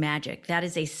 that is magic. That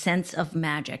is a sense of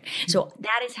magic. So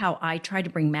that is how I try to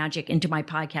bring magic into my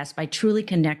podcast, by truly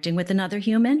connecting with another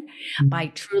human, by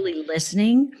truly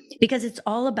listening, because it's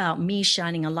all about me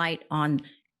shining a light on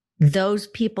those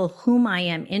people whom I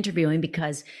am interviewing,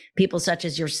 because people such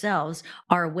as yourselves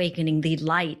are awakening the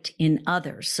light in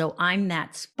others. So I'm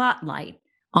that spotlight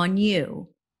on you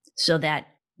so that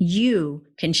you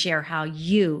can share how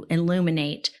you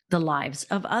illuminate the lives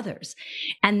of others.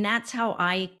 And that's how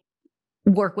I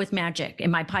work with magic in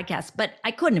my podcast. But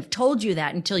I couldn't have told you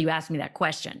that until you asked me that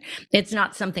question. It's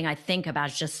not something I think about.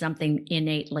 It's just something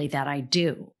innately that I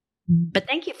do. But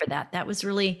thank you for that. That was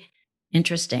really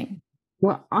interesting.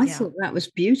 Well, I thought that was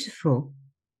beautiful.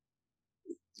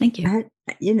 Thank you.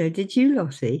 Did you,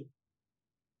 Lottie?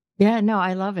 Yeah, no,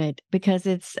 I love it because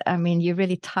you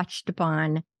really touched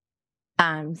upon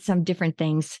some different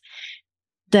things.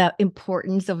 The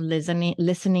importance of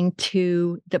listening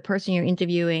to the person you're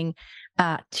interviewing,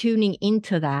 tuning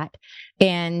into that.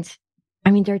 And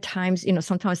there are times,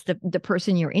 sometimes the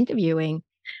person you're interviewing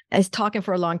is talking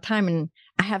for a long time and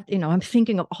I'm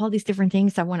thinking of all these different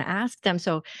things I want to ask them.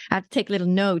 So I have to take little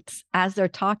notes as they're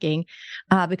talking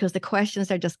because the questions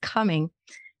are just coming.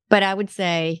 But I would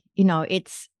say,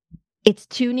 it's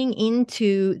tuning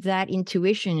into that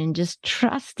intuition and just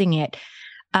trusting it.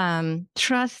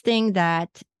 Trusting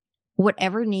that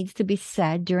whatever needs to be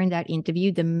said during that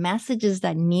interview, the messages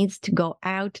that needs to go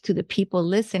out to the people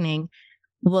listening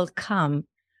will come.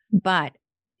 But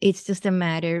it's just a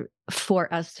matter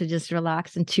for us to just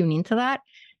relax and tune into that.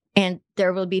 And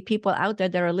there will be people out there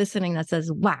that are listening that says,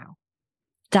 wow,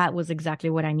 that was exactly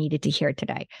what I needed to hear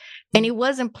today. And it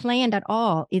wasn't planned at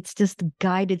all. It's just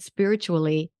guided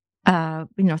spiritually,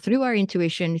 through our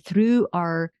intuition, through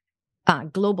our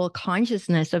global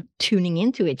consciousness of tuning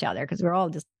into each other, because we're all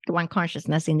just one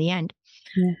consciousness in the end.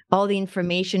 Yeah. All the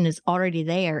information is already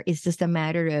there. It's just a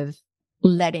matter of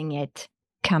letting it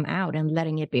come out and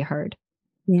letting it be heard.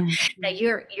 Yeah. Now,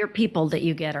 your people that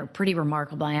you get are pretty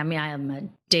remarkable. I am a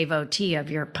devotee of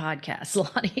your podcast,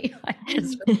 Lottie.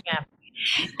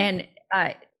 And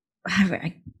I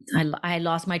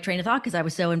lost my train of thought because I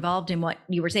was so involved in what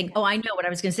you were saying. Oh, I know what I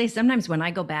was going to say. Sometimes when I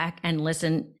go back and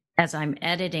listen as I'm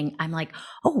editing, I'm like,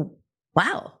 oh,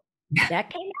 wow,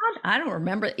 that came out. I don't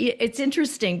remember. It's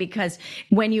interesting because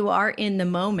when you are in the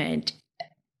moment,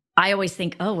 I always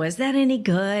think, oh, was that any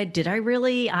good? Did I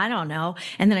really? I don't know.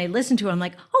 And then I listen to it. I'm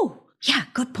like, oh, yeah,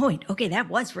 good point. Okay, that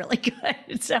was really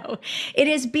good. So it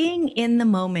is being in the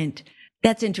moment.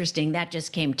 That's interesting. That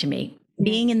just came to me.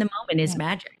 Being in the moment is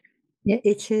magic. Yeah,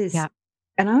 it is. Yeah.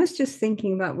 And I was just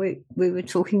thinking about, we were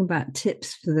talking about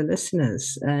tips for the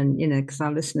listeners and, because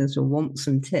our listeners will want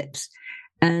some tips.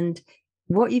 And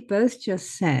what you both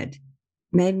just said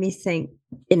made me think,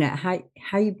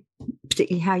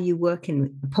 particularly how you work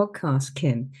in the podcast,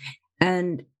 Kim,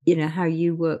 and, how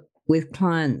you work with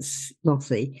clients,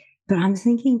 Lottie. But I'm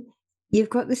thinking you've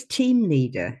got this team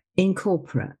leader in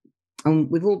corporate,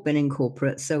 and we've all been in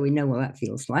corporate, so we know what that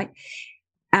feels like.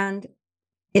 And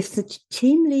if the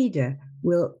team leader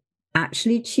will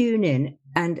actually tune in,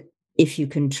 and if you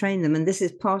can train them, and this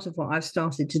is part of what I've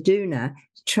started to do now,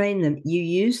 train them, you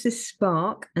use this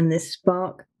spark, and this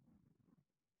spark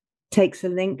takes a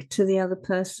link to the other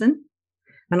person.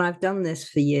 And I've done this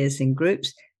for years in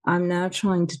groups. I'm now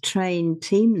trying to train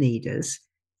team leaders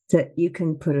that you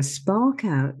can put a spark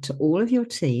out to all of your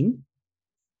team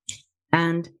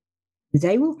and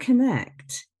they will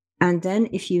connect. And then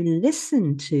if you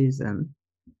listen to them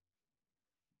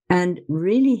and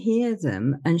really hear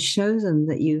them and show them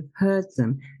that you've heard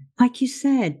them, like you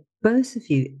said, both of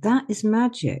you, that is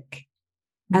magic.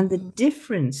 And the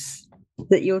difference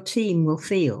that your team will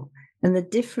feel and the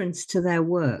difference to their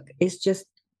work is just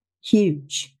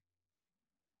huge.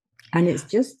 And it's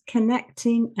just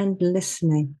connecting and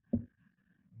listening.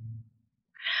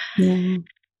 Yeah.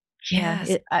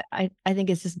 Yes. I think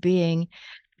it's just being,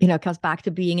 it comes back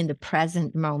to being in the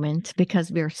present moment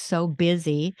because we're so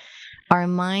busy. Our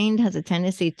mind has a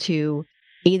tendency to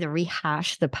either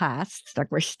rehash the past,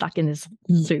 like we're stuck in this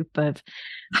loop of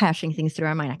hashing things through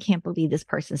our mind. I can't believe this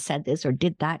person said this or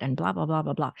did that and blah, blah, blah,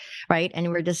 blah, blah, right? And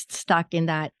we're just stuck in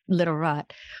that little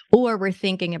rut. Or we're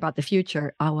thinking about the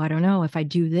future. Oh, I don't know if I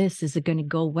do this, is it going to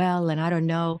go well? And I don't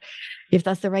know if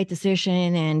that's the right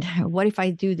decision. And what if I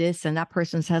do this and that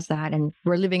person says that? And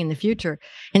we're living in the future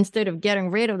instead of getting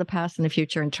rid of the past and the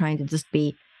future and trying to just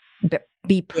be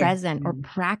present or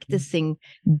practicing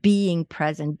being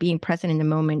present in the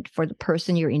moment for the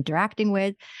person you're interacting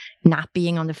with, not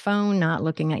being on the phone, not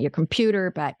looking at your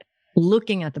computer, but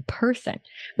looking at the person,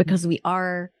 because we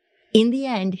are, in the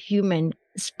end, human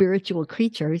spiritual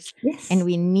creatures. Yes. And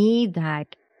we need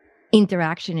that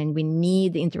interaction, and we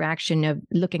need the interaction of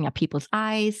looking at people's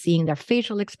eyes, seeing their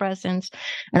facial expressions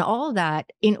and all that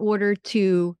in order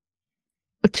to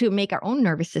make our own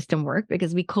nervous system work,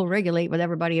 because we co-regulate with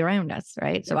everybody around us,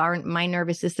 right? So my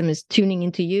nervous system is tuning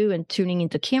into you and tuning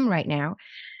into Kim right now,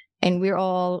 and we're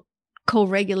all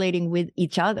co-regulating with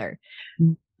each other.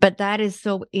 But that is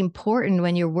so important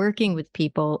when you're working with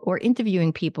people or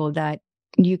interviewing people, that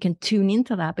you can tune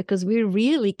into that, because we're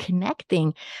really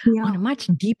connecting on a much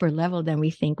deeper level than we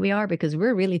think we are, because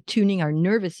we're really tuning our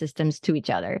nervous systems to each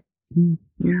other.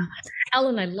 Yeah.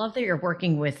 Ellen, I love that you're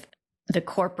working with the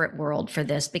corporate world for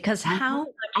this, because I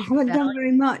haven't done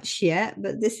very much yet,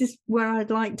 but this is where I'd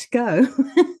like to go.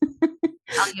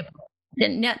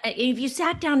 If you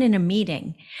sat down in a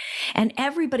meeting and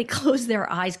everybody closed their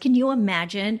eyes, can you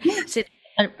imagine sitting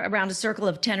around a circle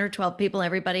of 10 or 12 people,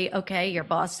 everybody, okay, your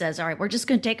boss says, all right, we're just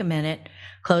going to take a minute,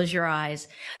 close your eyes.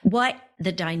 What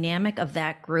the dynamic of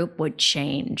that group would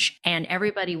change, and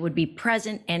everybody would be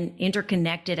present and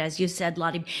interconnected, as you said,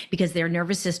 Lottie, because their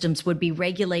nervous systems would be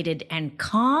regulated and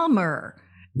calmer.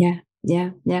 Yeah.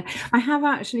 I have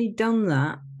actually done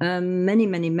that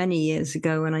many years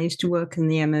ago when I used to work in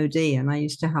the MOD, and I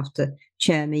used to have to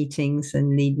chair meetings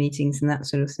and lead meetings and that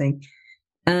sort of thing.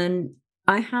 And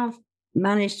I have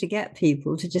managed to get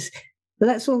people to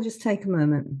let's all just take a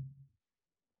moment.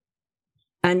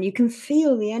 And you can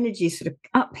feel the energy sort of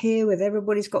up here with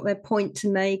everybody's got their point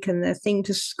to make and their thing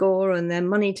to score and their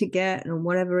money to get and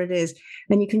whatever it is.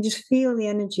 And you can just feel the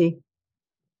energy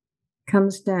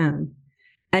comes down.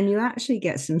 And you actually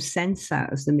get some sense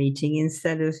out of the meeting,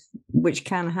 instead of, which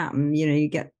can happen, you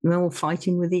get them all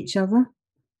fighting with each other.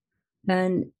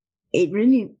 And it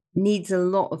really needs a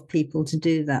lot of people to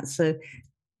do that. So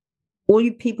all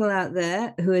you people out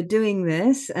there who are doing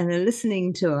this and are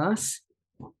listening to us,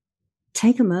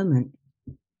 take a moment.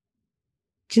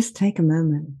 Just take a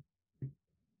moment.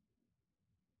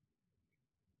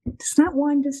 Does that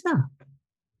wind us up?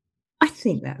 I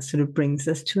think that sort of brings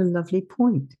us to a lovely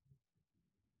point.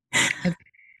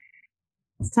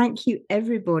 Thank you,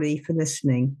 everybody, for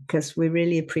listening, because we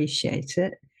really appreciate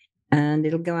it. And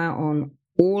it'll go out on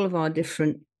all of our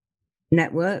different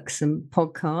networks and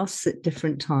podcasts at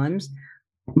different times.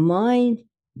 My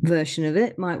version of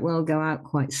it might well go out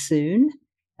quite soon.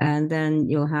 And then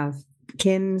you'll have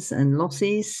Kim's and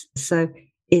Lottie's. So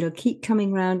it'll keep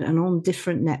coming around and on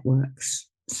different networks.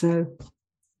 So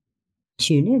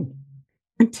tune in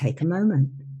and take a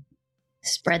moment.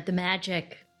 Spread the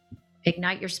magic.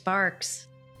 Ignite your sparks.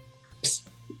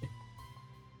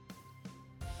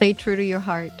 Stay true to your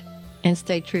heart and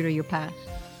stay true to your path.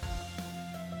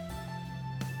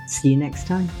 See you next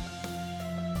time.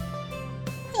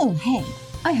 Oh, hey,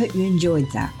 I hope you enjoyed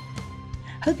that.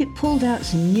 Hope it pulled out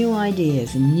some new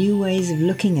ideas and new ways of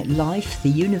looking at life, the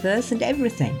universe, and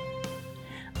everything.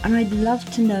 And I'd love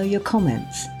to know your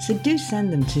comments, so do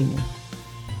send them to me.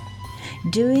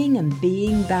 Doing and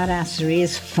being badassery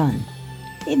is fun.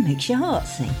 It makes your heart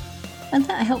sing, and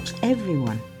that helps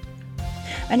everyone.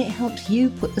 And it helps you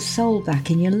put the soul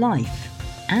back in your life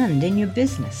and in your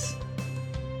business.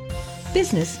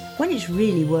 Business, when it's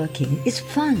really working, is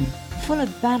fun, full of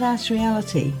badass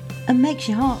reality, and makes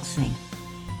your heart sing.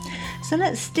 So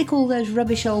let's stick all those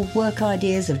rubbish old work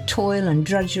ideas of toil and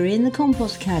drudgery in the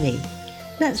compost caddy.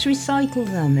 Let's recycle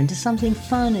them into something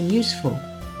fun and useful.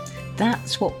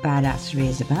 That's what badassery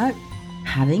is about,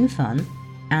 having fun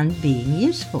and being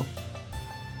useful.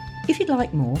 If you'd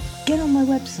like more, get on my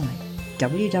website,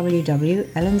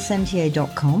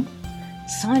 www.ellensentier.com,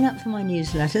 sign up for my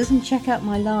newsletters and check out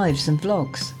my lives and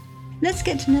vlogs. Let's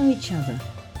get to know each other.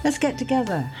 Let's get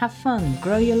together, have fun,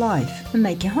 grow your life, and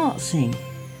make your heart sing.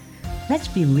 Let's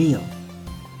be real.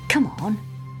 Come on,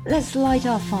 let's light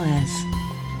our fires.